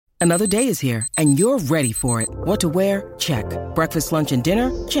Another day is here, and you're ready for it. What to wear? Check. Breakfast, lunch, and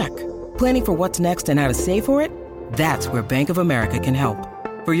dinner? Check. Planning for what's next and how to save for it? That's where Bank of America can help.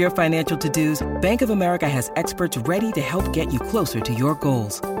 For your financial to-dos, Bank of America has experts ready to help get you closer to your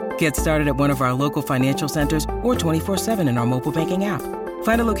goals. Get started at one of our local financial centers or 24/7 in our mobile banking app.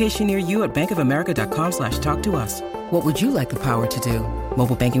 Find a location near you at bankofamerica.com/talktous. What would you like the power to do?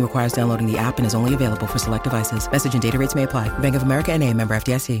 Mobile banking requires downloading the app and is only available for select devices. Message and data rates may apply. Bank of America N.A., member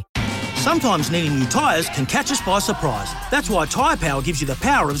FDIC. Sometimes needing new tyres can catch us by surprise. That's why Tyre Power gives you the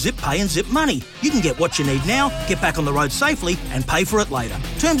power of Zip Pay and Zip Money. You can get what you need now, get back on the road safely and pay for it later.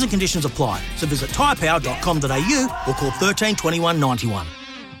 Terms and conditions apply. So visit tyrepower.com.au or call 13 21 91.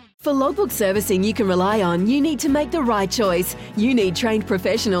 For logbook servicing you can rely on, you need to make the right choice. You need trained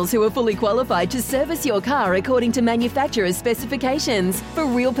professionals who are fully qualified to service your car according to manufacturer's specifications. For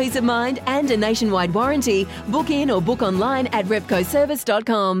real peace of mind and a nationwide warranty, book in or book online at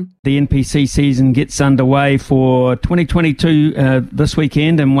repcoservice.com. The NPC season gets underway for 2022 this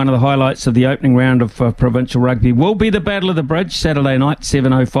weekend, and one of the highlights of the opening round of provincial rugby will be the Battle of the Bridge, Saturday night,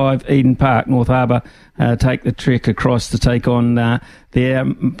 7:05, Eden Park, North Harbour. Take the trek across to take on their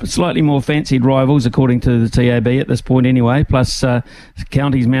slightly more fancied rivals, according to the TAB at this point anyway, plus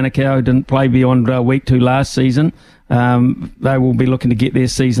Counties Manukau, who didn't play beyond week 2 last season. They will be looking to get their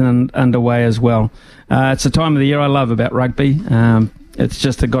season underway as well. It's a time of the year I love about rugby. It's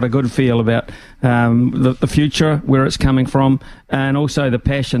just got a good feel about the future, where it's coming from, and also the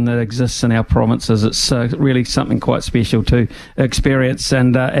passion that exists in our provinces. It's really something quite special to experience.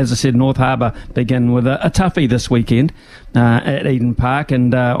 And as I said, North Harbour begin with a toughie this weekend at Eden Park.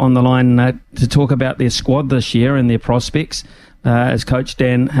 And on the line to talk about their squad this year and their prospects is Coach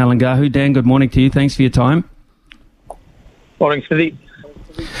Dan Halangahu. Dan, good morning to you. Thanks for your time. Morning, Smithy.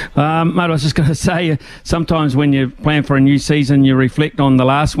 Mate, I was just going to say, sometimes when you plan for a new season, you reflect on the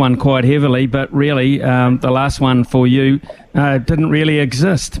last one quite heavily, but really, the last one for you didn't really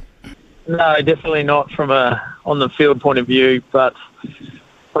exist. No, definitely not from a on the field point of view. But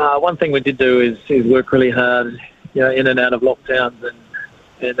one thing we did do is work really hard, in and out of lockdowns,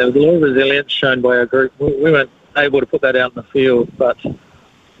 and there was a lot of resilience shown by our group. We weren't able to put that out in the field, but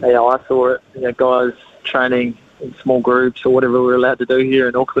I saw it. Guys training in small groups or whatever we were allowed to do here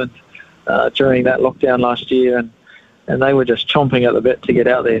in Auckland during that lockdown last year, and they were just chomping at the bit to get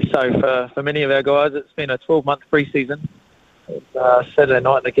out there. So for many of our guys, it's been a 12-month pre-season. Saturday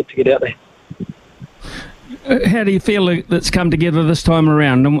night they get to get out there. How do you feel it's come together this time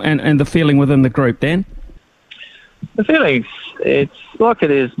around, and the feeling within the group, Dan? The feelings, it's like it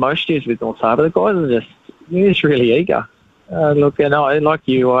is most years with North Harbour. The guys are just really eager. Look, like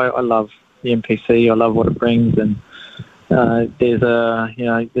you, I love the NPC. I love what it brings, and there's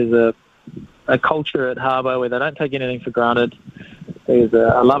a culture at Harbour where they don't take anything for granted. There's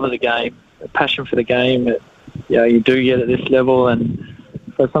a love of the game, a passion for the game. You do get at this level, and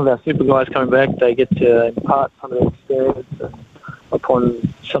for some of our super guys coming back, they get to impart some of their experience upon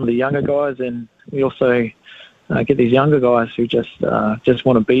some of the younger guys, and we also get these younger guys who just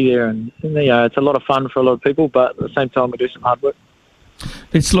want to be there, and it's a lot of fun for a lot of people, but at the same time we do some hard work.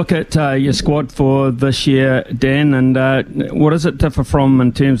 Let's look at your squad for this year, Dan, and what does it differ from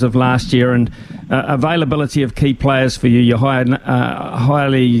in terms of last year, and availability of key players for you? You hired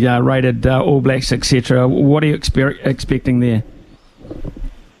highly rated All Blacks, etc. What are you expecting there?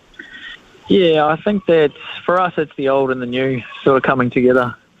 Yeah, I think that for us it's the old and the new sort of coming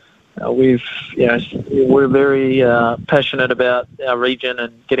together. We're very passionate about our region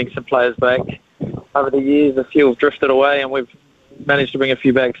and getting some players back. Over the years, a few have drifted away, and we've managed to bring a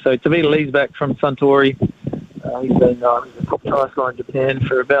few back. So Tavita Lee's back from Suntory. He's been the top try scorer in Japan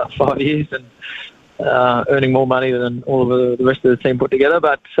for about 5 years, and earning more money than all of the rest of the team put together.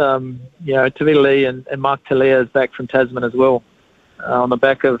 But Tavita Lee and Mark Talea is back from Tasman as well, on the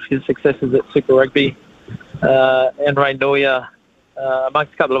back of his successes at Super Rugby. And Ray Noya,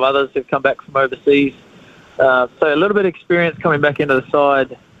 amongst a couple of others who've come back from overseas. So a little bit of experience coming back into the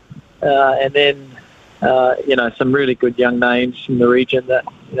side, and then some really good young names from the region that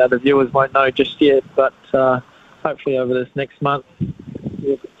the viewers won't know just yet, but hopefully over this next month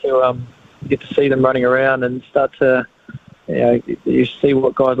you'll get to see them running around and start to you see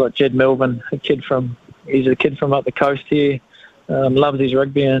what guys like Jed Melvin, he's a kid from up the coast here, loves his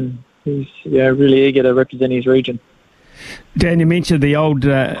rugby, and he's really eager to represent his region. Dan, you mentioned the old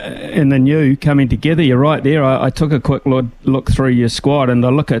and the new coming together. You're right there. I took a quick look through your squad, and I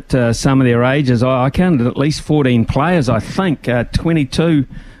look at some of their ages. I counted at least 14 players, I think, 22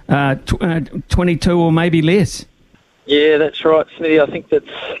 or maybe less. Yeah, that's right, Smithy. I think that's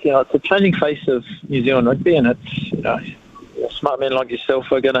it's a changing face of New Zealand rugby, and it's smart men like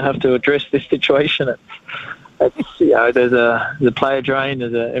yourself are going to have to address this situation. It's there's a player drain.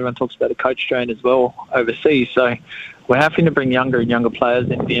 Everyone talks about a coach drain as well overseas. So we're having to bring younger and younger players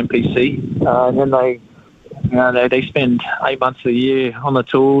into the NPC, and then they spend 8 months of the year on the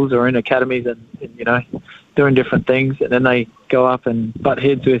tools or in academies and doing different things, and then they go up and butt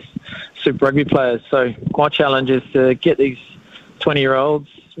heads with Super Rugby players. So my challenge is to get these 20-year-olds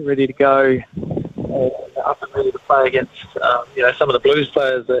ready to go, up and ready to play against some of the Blues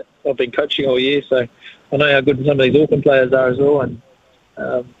players that I've been coaching all year. So I know how good some of these Auckland players are as well, and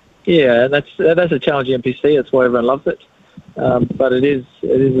and that's a challenge in NPC. That's why everyone loves it. But it is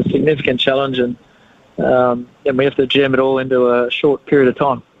a significant challenge, and we have to jam it all into a short period of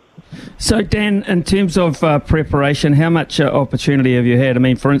time. So, Dan, in terms of preparation, how much opportunity have you had? I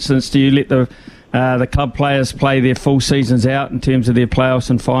mean, for instance, do you let the club players play their full seasons out in terms of their playoffs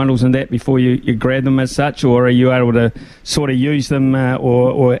and finals and that before you grab them as such, or are you able to sort of use them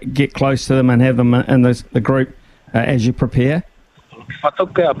or get close to them and have them in the group as you prepare? If I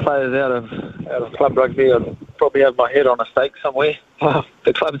took our players out of club rugby, I'd probably have my head on a stake somewhere.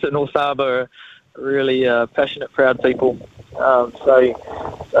 The clubs at North Harbour are really passionate, proud people.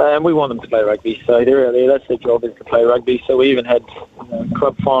 And we want them to play rugby. So they're out there. That's their job, is to play rugby. So we even had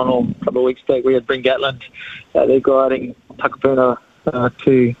club final a couple of weeks back. We had Bryn Gatland. They're guiding Takapuna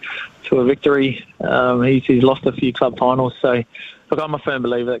to a victory. He's lost a few club finals. So look, I'm a firm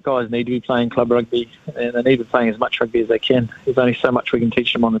believer that guys need to be playing club rugby, and they need to be playing as much rugby as they can. There's only so much we can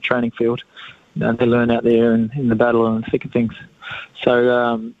teach them on the training field. They learn out there in the battle and the thick of things.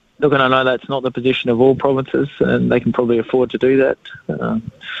 So look, and I know that's not the position of all provinces, and they can probably afford to do that.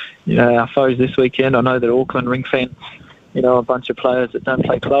 Our foes this weekend, I know that Auckland ring fence, a bunch of players that don't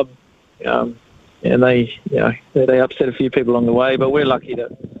play club, and they upset a few people along the way. But we're lucky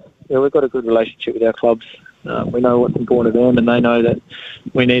that we've got a good relationship with our clubs. We know what's important to them, and they know that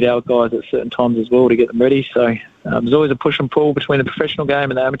we need our guys at certain times as well to get them ready. So there's always a push and pull between the professional game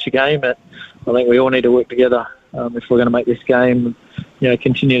and the amateur game. And I think we all need to work together if we're going to make this game,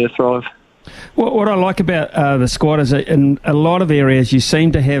 continue to thrive. What I like about the squad is that in a lot of areas you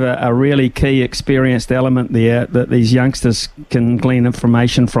seem to have a really key experienced element there that these youngsters can glean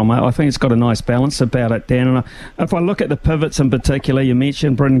information from. I think it's got a nice balance about it, Dan. And if I look at the pivots in particular, you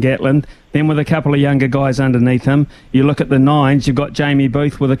mentioned Bryn Gatland, then with a couple of younger guys underneath him. You look at the nines, you've got Jamie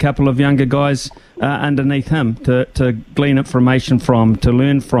Booth with a couple of younger guys underneath him to glean information from, to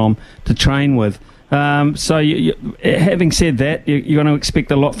learn from, to train with. So having said that, you're going to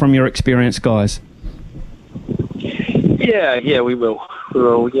expect a lot from your experienced guys. Yeah, we will.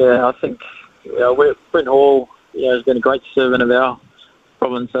 Yeah, I think Brent Hall has been a great servant of our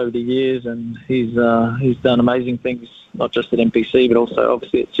province over the years, and he's done amazing things, not just at NPC but also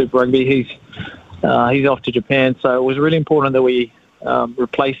obviously at Super Rugby. He's off to Japan, so it was really important that we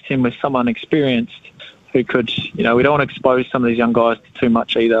replaced him with someone experienced who could, we don't want to expose some of these young guys to too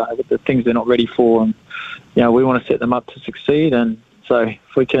much either, the things they're not ready for, and we want to set them up to succeed. And so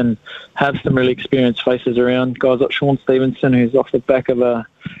if we can have some really experienced faces around, guys like Sean Stevenson, who's off the back of a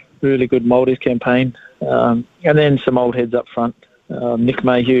really good Maldives campaign, and then some old heads up front. Nick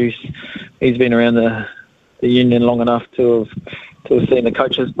Mayhew, he's been around the union long enough to have seen the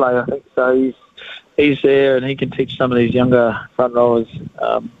coaches play, I think. So he's there, and he can teach some of these younger front rowers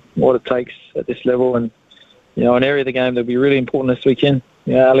what it takes at this level. And an area of the game that'll be really important this weekend.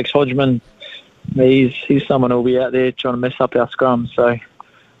 Alex Hodgman, he's someone who'll be out there trying to mess up our scrum. So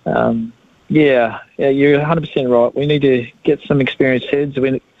you're 100% right. We need to get some experienced heads.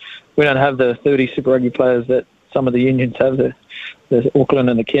 We don't have the 30 Super Rugby players that some of the unions have, the Auckland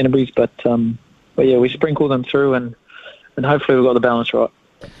and the Canterburys, but we sprinkle them through, and hopefully we've got the balance right.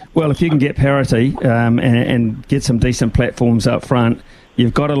 Well, if you can get parity and get some decent platforms up front,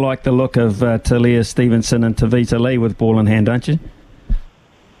 you've got to like the look of Talia Stevenson and Tavita Lee with ball in hand, don't you?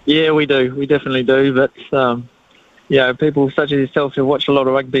 Yeah, we do. We definitely do. But, people such as yourself who watch a lot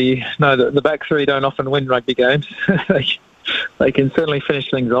of rugby know that the back three don't often win rugby games. They can certainly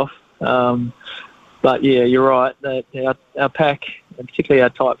finish things off. But, you're right. Our pack, and particularly our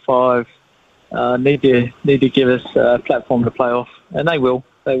type 5, need to give us a platform to play off. And they will.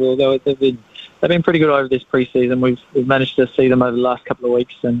 They will. They've been pretty good over this pre-season. We've managed to see them over the last couple of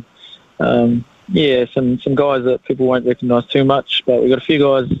weeks, and some guys that people won't recognise too much. But we've got a few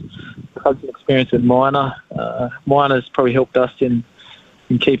guys who've had some experience with minor. Minor's probably helped us in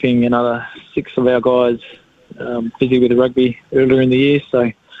keeping another 6 of our guys busy with the rugby earlier in the year.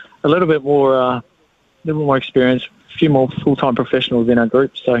 So a little bit more experience, a few more full-time professionals in our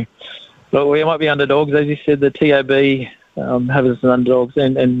group. So look, we might be underdogs, as you said. The TAB have us as underdogs,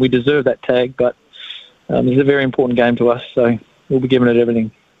 and we deserve that tag. But It's a very important game to us, so we'll be giving it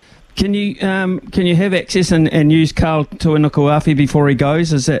everything. Can you have access and use Carl Tuinukuafi before he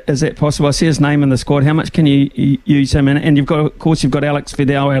goes? Is that possible? I see his name in the squad. How much can you use him? And you've got Alex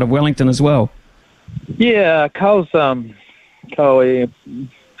Fidel out of Wellington as well. Yeah, Carl.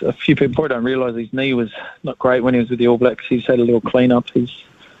 A few people probably don't realise his knee was not great when he was with the All Blacks. He's had a little clean-up. So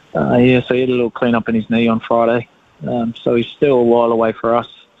he had a little clean-up in his knee on Friday. So he's still a while away for us,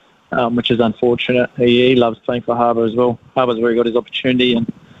 which is unfortunate. He loves playing for Harbour as well. Harbour's where he got his opportunity,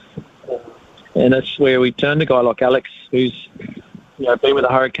 and that's where we turned a guy like Alex, who's been with the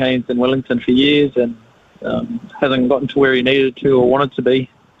Hurricanes in Wellington for years and hasn't gotten to where he needed to or wanted to be.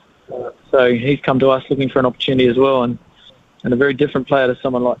 So he's come to us looking for an opportunity as well, and a very different player to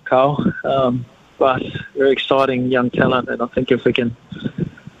someone like Carl, but very exciting young talent. And I think if we can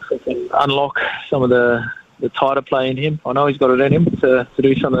unlock some of the tighter play in him, I know he's got it in him to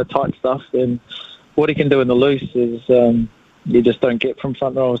do some of the tight stuff, then what he can do in the loose is you just don't get from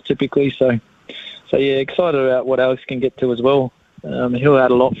front rowers typically. So yeah, excited about what Alex can get to as well. He'll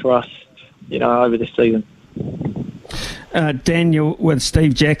add a lot for us, over this season. Daniel, with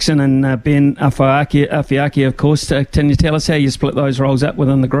Steve Jackson and Ben Afiaki, of course, can you tell us how you split those roles up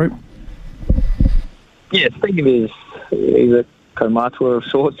within the group? Yeah, Steve he's a kaumatua of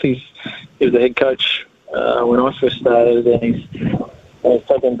sorts. He was the head coach when I first started, and he's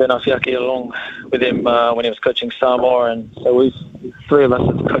taken Ben Afiaki along with him when he was coaching Samoa, and so three of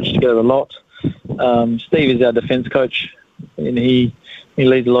us have coached together a lot. Steve is our defence coach, and he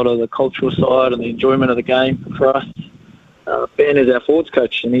leads a lot of the cultural side and the enjoyment of the game for us. Ben is our forwards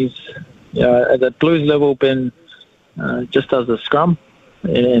coach, and he's at the Blues level. Ben just does the scrum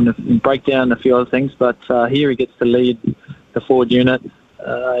and break down a few other things, but here he gets to lead the forward unit,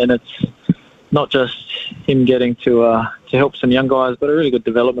 and it's not just him getting to help some young guys, but a really good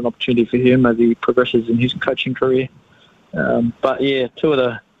development opportunity for him as he progresses in his coaching career. But yeah, two of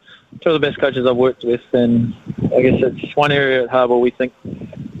the best coaches I've worked with, and I guess it's one area at Harbour we think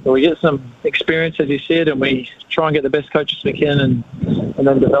we get some experience, as you said, and we try and get the best coaches we can and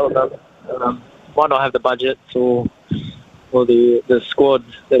then develop them. Might not have the budget or the squad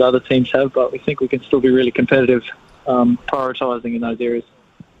that other teams have, but we think we can still be really competitive, prioritising in those areas.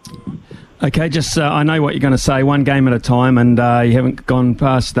 Okay, just I know what you're going to say, one game at a time, and you haven't gone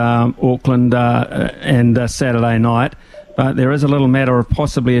past Auckland and Saturday night. But there is a little matter of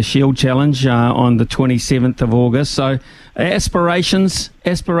possibly a Shield Challenge on the 27th of August. So aspirations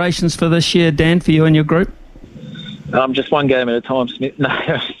for this year, Dan, for you and your group? Just one game at a time, Smith. No,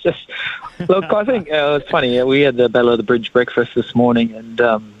 look, I think it's funny. We had the Battle of the Bridge breakfast this morning, and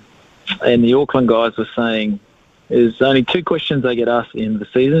the Auckland guys were saying there's only two questions they get asked at the end of the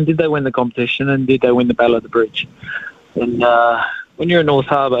season. Did they win the competition, and did they win the Battle of the Bridge? And when you're in North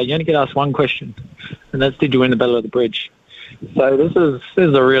Harbour, you only get asked one question, and that's did you win the Battle of the Bridge? So this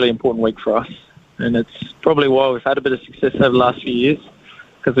is a really important week for us, and it's probably why we've had a bit of success over the last few years,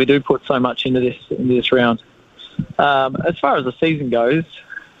 because we do put so much into this round. As far as the season goes,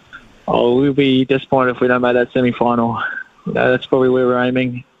 we'll be disappointed if we don't make that semi-final. That's probably where we're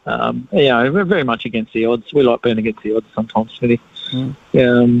aiming. We're very much against the odds. We like being against the odds sometimes, Smithy.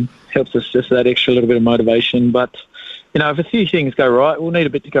 Helps us just that extra little bit of motivation. But, if a few things go right, we'll need a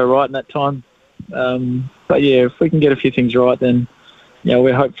bit to go right in that time. But yeah, if we can get a few things right, then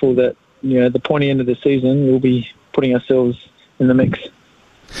we're hopeful that the pointy end of the season we'll be putting ourselves in the mix.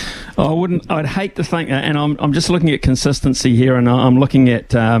 I'd hate to think, and I'm just looking at consistency here, and I'm looking at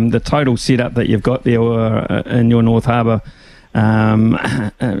the total setup that you've got there in your North Harbour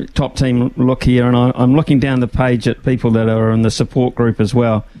top team look here, and I'm looking down the page at people that are in the support group as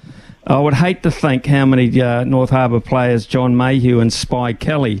well. I would hate to think how many North Harbour players John Mayhew and Spy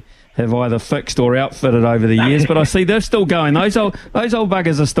Kelly have either fixed or outfitted over the years, but I see they're still going. Those old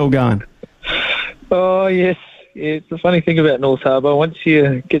buggers are still going. Oh, yes. Yeah, it's the funny thing about North Harbour. Once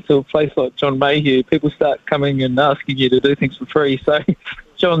you get to a place like John Mayhew, people start coming and asking you to do things for free. So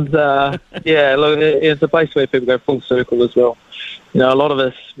John's, look, it's a place where people go full circle as well. A lot of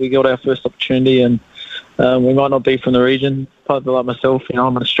us, we got our first opportunity, and we might not be from the region. People like myself,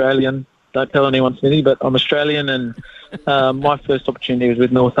 I'm an Australian. Don't tell anyone, Smithy, but I'm Australian, and my first opportunity was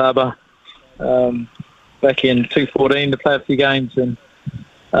with North Harbour back in 2014 to play a few games. And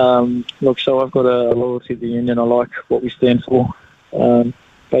so I've got a loyalty to the union. I like what we stand for.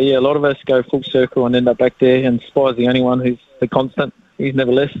 But yeah, a lot of us go full circle and end up back there, and Spy's the only one who's the constant. He's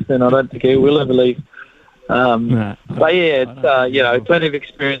never left, and I don't think he will ever leave. But yeah, it's plenty of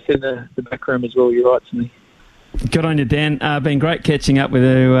experience in the back room as well. You're right, Smithy. Good on you, Dan. Been great catching up with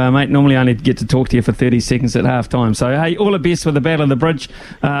you, mate. Normally I only get to talk to you for 30 seconds at half time. So, hey, all the best for the Battle of the Bridge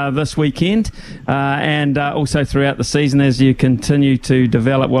this weekend and also throughout the season as you continue to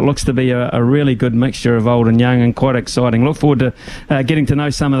develop what looks to be a really good mixture of old and young and quite exciting. Look forward to getting to know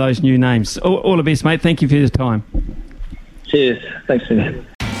some of those new names. All the best, mate. Thank you for your time. Cheers. Thanks, man.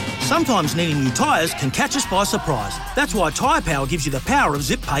 Sometimes needing new tyres can catch us by surprise. That's why Tyre Power gives you the power of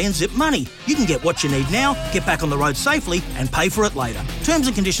Zip Pay and Zip Money. You can get what you need now, get back on the road safely and pay for it later. Terms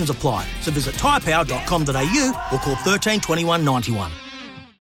and conditions apply. So visit tyrepower.com.au or call 13 21 91.